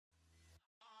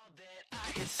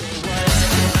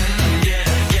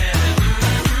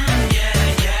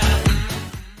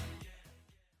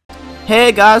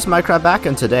Hey guys, Minecraft back,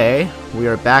 and today we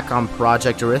are back on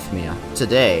Project Arrhythmia.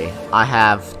 Today I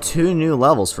have two new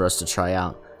levels for us to try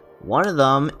out. One of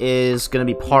them is going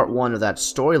to be part 1 of that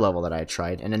story level that I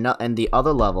tried, and the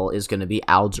other level is going to be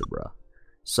Algebra.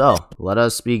 So, let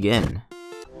us begin.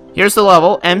 Here's the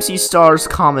level. MC Stars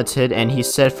commented, and he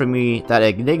said for me that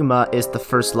Enigma is the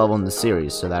first level in the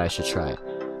series, so that I should try it.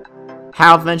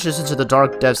 Hal ventures into the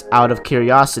dark depths out of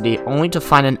curiosity, only to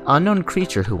find an unknown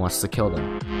creature who wants to kill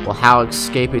them. Will Hal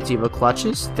escape its evil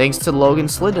clutches? Thanks to Logan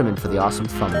Slenderman for the awesome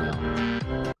thumbnail.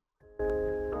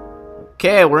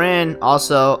 Okay, we're in.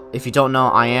 Also, if you don't know,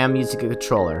 I am using a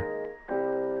controller.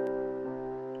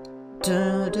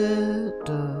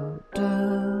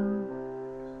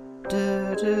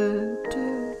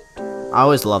 I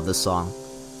always love this song.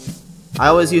 I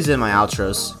always use it in my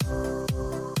outros.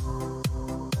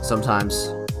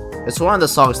 Sometimes. It's one of the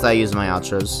songs that I use in my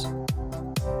outros.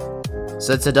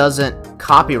 Since it doesn't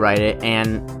copyright it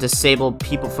and disable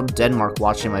people from Denmark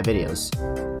watching my videos.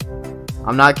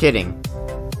 I'm not kidding.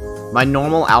 My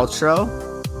normal outro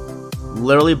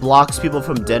literally blocks people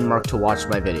from Denmark to watch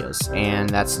my videos, and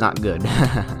that's not good.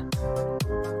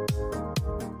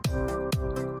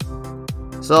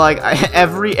 So like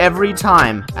every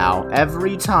time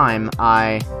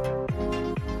I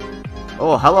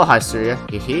oh, hello, Hysteria.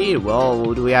 Hee, well,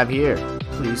 what do we have here?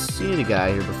 Please see the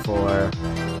guy here before.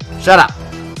 Shut up!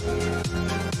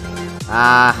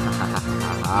 Ah, ha, ha,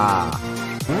 ha,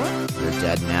 ha. You're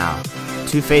dead now.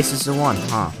 2 faces to 1,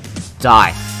 huh?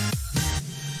 Die.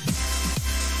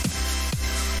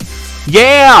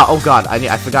 Yeah! Oh god,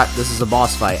 I forgot this is a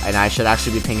boss fight, and I should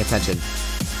actually be paying attention.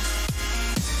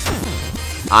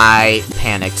 I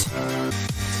panicked.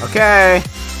 Okay.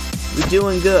 We're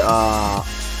doing good.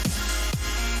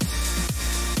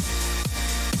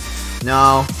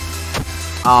 No.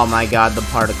 Oh my god, the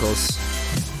particles.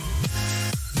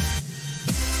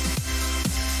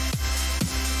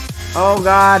 Oh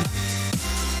god.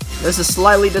 This is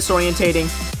slightly disorientating.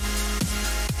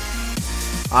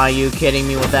 Are you kidding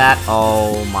me with that?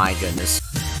 Oh my goodness.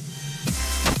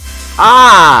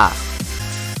 Ah!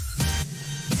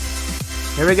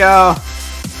 Here we go.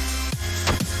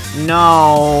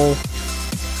 No.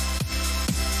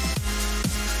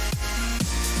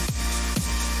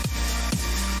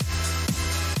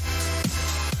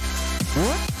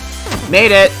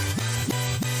 Made it!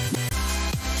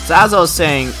 So as I was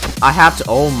saying, I have to—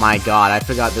 oh my god, I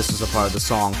forgot this was a part of the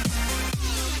song.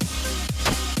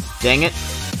 Dang it.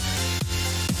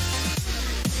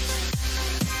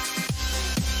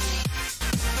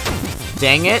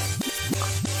 Dang it.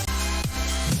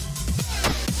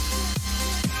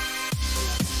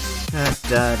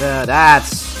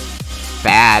 That's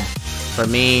bad for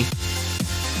me.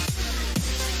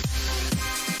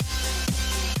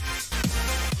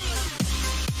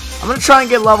 I'm gonna try and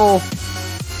get level.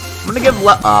 I'm gonna give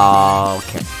oh,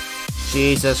 okay.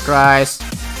 Jesus Christ.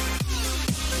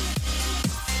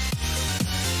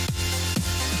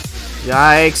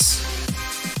 Yikes.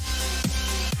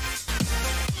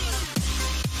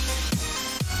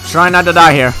 Try not to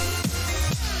die here.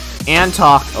 And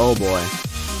talk. Oh boy.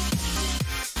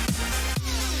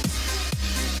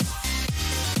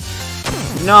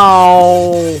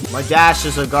 No! My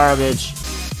dashes are garbage.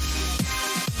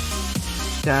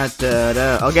 Da, da,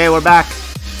 da. Okay, we're back.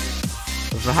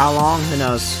 For how long? Who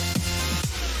knows?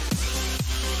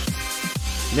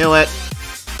 Knew it.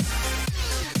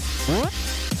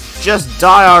 Just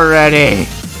die already.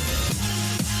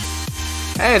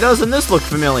 Hey, doesn't this look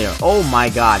familiar? Oh my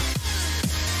god.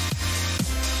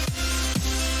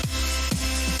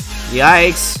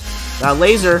 Yikes. That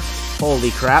laser.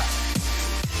 Holy crap.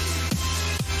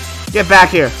 Get back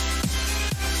here.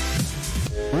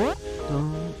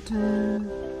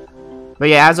 But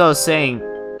yeah, as I was saying,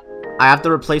 I have to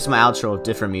replace my outro with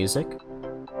different music.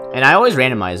 And I always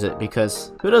randomize it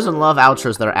because who doesn't love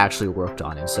outros that are actually worked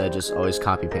on instead of just always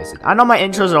copy pasted? I know my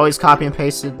intros are always copy and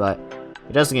pasted, but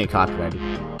it doesn't get copyrighted.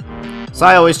 So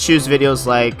I always choose videos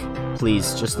like,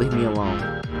 please, just leave me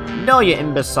alone. No, you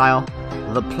imbecile.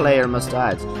 The player must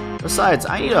die. Besides,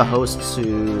 I need a host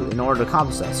in order to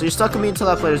accomplish that. So you're stuck with me until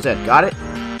that player's dead. Got it?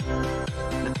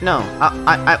 No,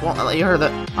 I won't let you hear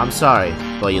that. I'm sorry,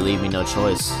 but you leave me no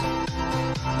choice.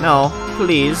 No,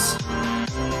 please.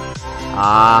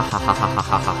 Ah, ha ha ha ha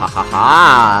ha ha ha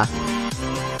ha.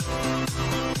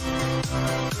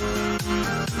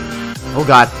 Oh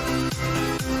god.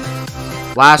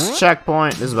 Last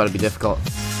checkpoint. This is about to be difficult.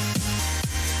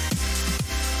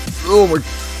 Oh my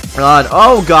god.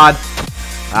 Oh god.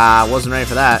 Ah, wasn't ready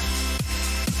for that.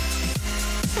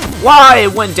 Why?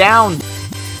 It went down!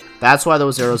 That's why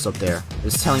those arrows up there.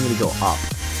 It's telling me to go up.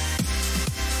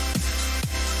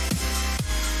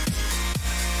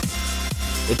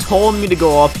 It told me to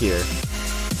go up here.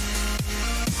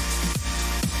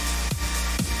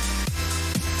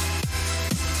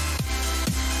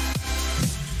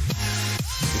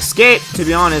 Escape, to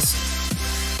be honest.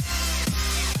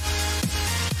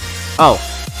 Oh,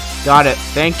 got it.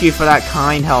 Thank you for that,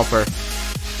 kind helper.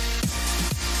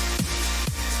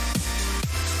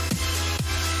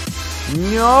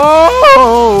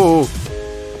 No!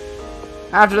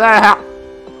 After that,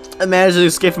 I managed to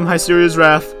escape from Hysteria's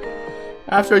wrath.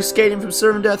 After escaping from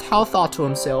certain death, Hal thought to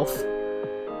himself,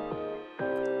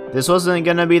 this wasn't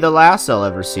gonna be the last I'll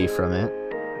ever see from it.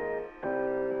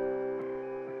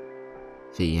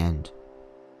 The end.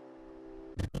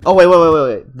 Oh, wait.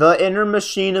 The inner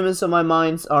machinists of my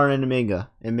minds are an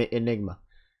enigma.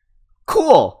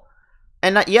 Cool!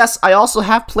 And yes, I also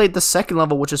have played the second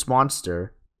level, which is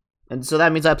Monster. And so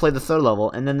that means I played the third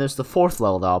level, and then there's the fourth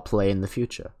level that I'll play in the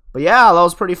future. But yeah, that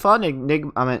was pretty fun.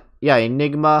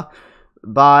 Enigma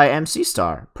by MC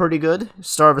Star. Pretty good.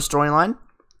 Start of a storyline.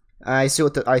 I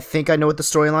think I know what the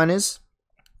storyline is.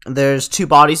 There's two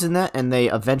bodies in that, and they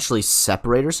eventually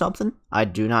separate or something. I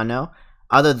do not know.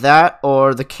 Either that,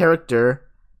 or the character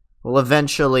will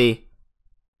eventually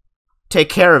take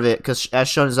care of it, because as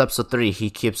shown in episode 3, he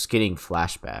keeps getting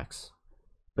flashbacks.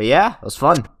 But yeah, it was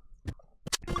fun.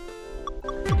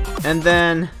 And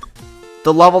then,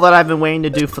 the level that I've been waiting to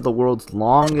do for the world's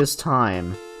longest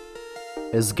time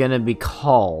is gonna be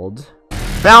called...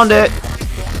 Found it!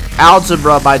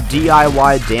 Algebra by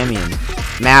DIY Damien.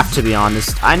 Math, to be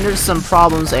honest. I noticed some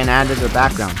problems and added a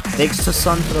background. Thanks to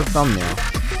Sun for the thumbnail.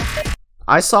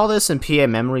 I saw this in PA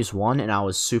Memories 1 and I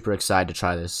was super excited to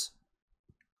try this.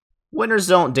 Winners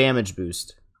don't damage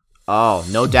boost. Oh,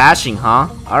 no dashing, huh?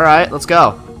 Alright, let's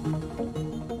go.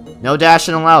 No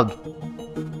dashing allowed.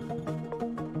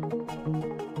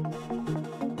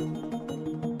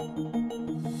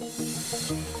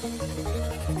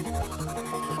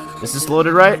 Is this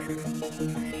loaded right?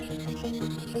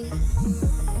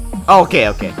 Oh, okay.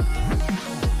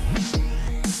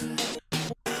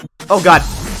 Oh god.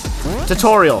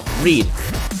 Tutorial. Read.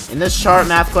 In this chart,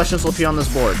 math questions will appear on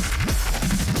this board.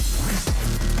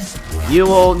 You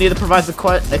will need to provide the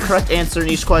correct answer in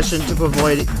each question to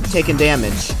avoid taking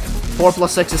damage. 4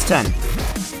 plus 6 is 10.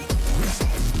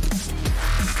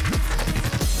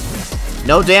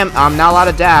 No I'm not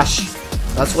allowed to dash.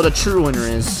 That's what a true winner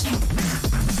is.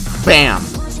 Bam!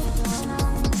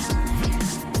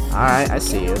 Alright, I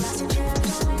see you.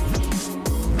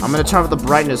 I'm gonna turn up the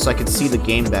brightness so I can see the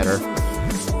game better.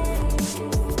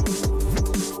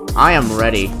 I am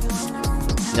ready.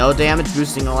 No damage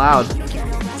boosting allowed.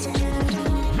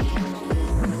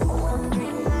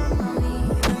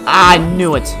 I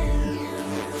knew it!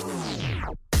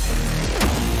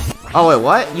 Oh wait,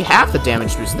 what? You have to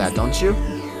damage boost that, don't you?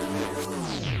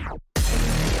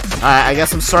 Alright, I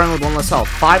guess I'm starting with one less health.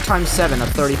 5 times 7,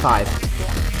 that's 35.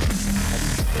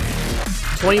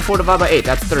 24 divided by 8,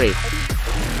 that's 3.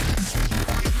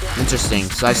 Interesting,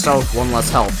 so I start with one less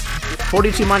health.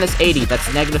 42 minus 80,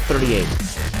 that's negative 38.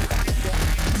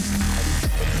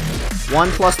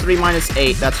 1 plus 3 minus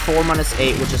 8, that's 4 minus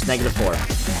 8, which is negative 4.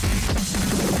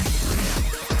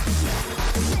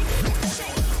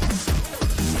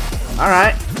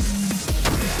 Alright.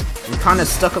 I'm kinda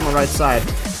stuck on the right side.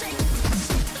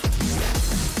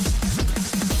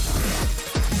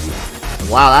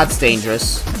 Wow, that's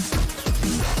dangerous.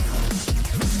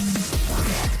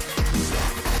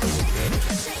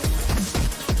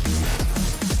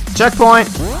 Checkpoint!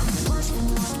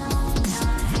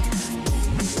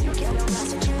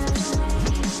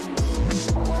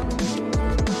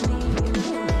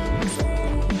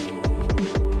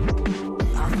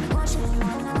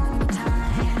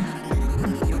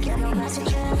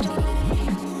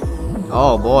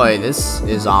 Oh boy, this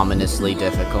is ominously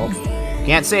difficult.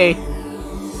 Can't see.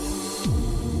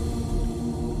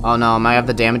 Oh no, am I have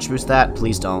to damage boost that?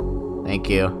 Please don't. Thank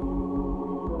you.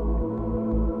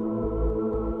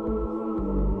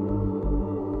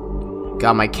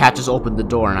 God, my cat just opened the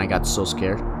door and I got so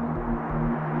scared.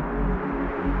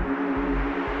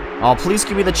 Oh, please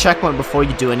give me the checkpoint before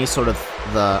you do any sort of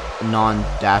the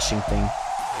non-dashing thing.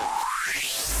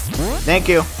 Thank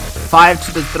you. 5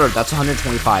 to the third, that's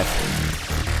 125.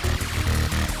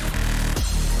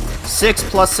 6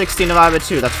 plus 16 divided by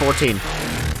 2, that's 14.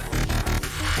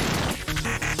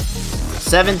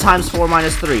 7 times 4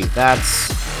 minus 3,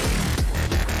 that's...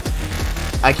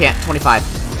 I can't, 25.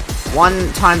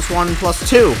 1 times 1 plus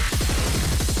 2.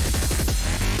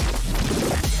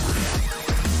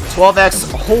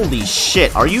 12x. Holy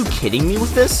shit. Are you kidding me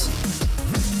with this?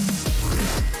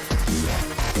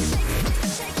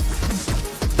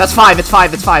 That's 5. It's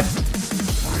 5. It's 5.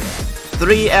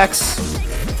 3x.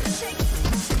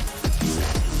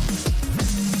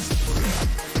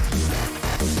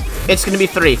 It's gonna be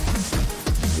 3.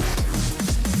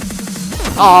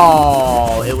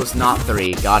 Oh, it was not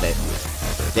 3. Got it.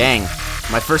 Dang.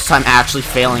 My first time actually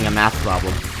failing a math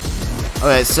problem.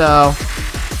 Okay, so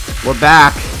we're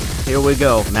back. Here we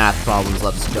go. Math problems.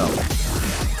 Let's go.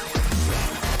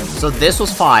 So this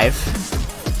was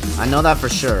 5. I know that for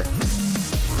sure.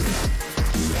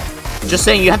 Just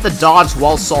saying, you have to dodge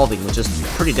while solving, which is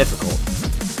pretty difficult.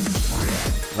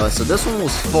 So this one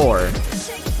was 4.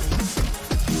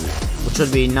 Which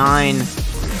would be 9,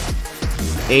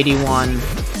 81.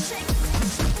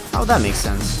 Oh, that makes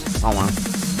sense. Oh, wow.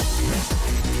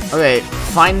 Okay,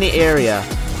 find the area.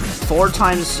 4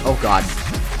 times... Oh, God.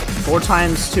 4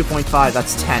 times 2.5,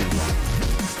 that's 10.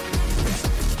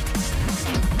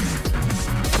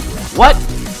 What?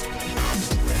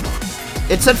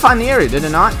 It said find the area, did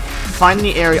it not? Find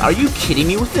the area. Are you kidding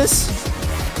me with this?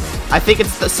 I think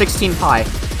it's the 16 pi.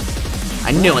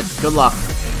 I knew it. Good luck.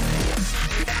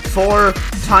 4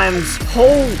 times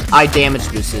I damage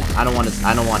boosted. I don't want to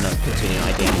continue.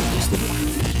 I damage boosted.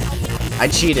 I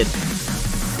cheated.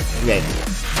 Okay.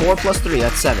 4 plus 3,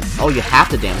 that's 7. Oh, you have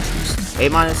to damage boost.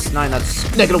 8 minus 9, that's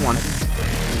 -1.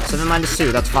 7 minus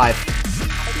 2, that's 5.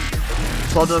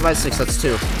 12 divided by 6, that's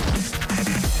 2.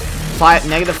 5,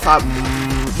 -5,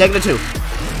 -2.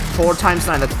 4 times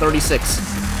 9, that's 36.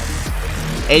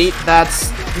 8,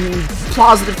 that's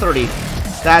positive 30.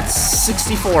 That's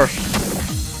 64.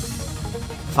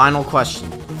 Final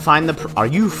question. Find the are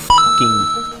you fucking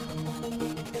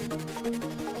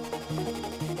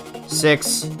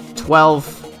 6,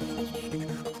 12.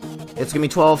 It's gonna be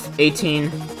 12,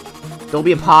 18. There'll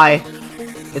be a pi.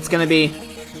 It's gonna be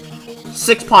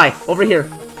 6 pi over here.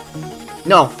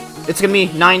 No, it's gonna be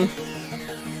 9.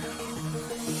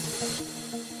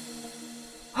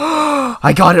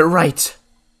 I got it right.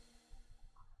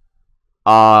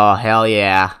 Oh, hell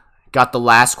yeah. Got the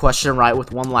last question right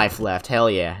with 1 life left. Hell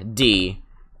yeah. D.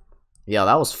 Yeah,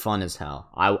 that was fun as hell.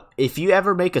 If you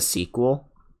ever make a sequel,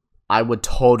 I would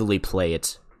totally play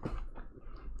it.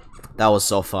 That was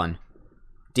so fun.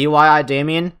 DYI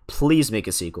Damien, please make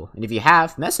a sequel. And if you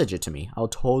have, message it to me. I'll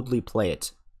totally play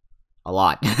it. A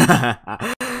lot.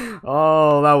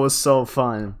 Oh, that was so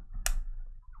fun.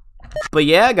 But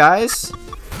yeah, guys.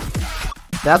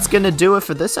 That's gonna do it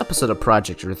for this episode of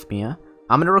Project Arrhythmia.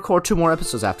 I'm gonna record 2 more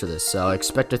episodes after this, so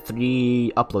expect a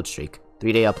 3-day upload streak.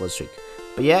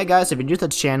 But yeah, guys, if you're new to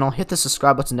the channel, hit the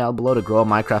subscribe button down below to grow a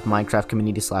Minecraft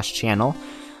community/channel.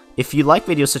 If you like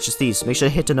videos such as these, make sure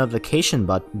to hit the notification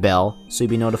bell so you'll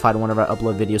be notified whenever I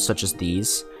upload videos such as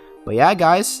these. But yeah,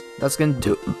 guys, that's gonna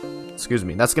do. Excuse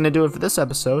me. That's gonna do it for this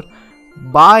episode.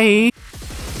 Bye.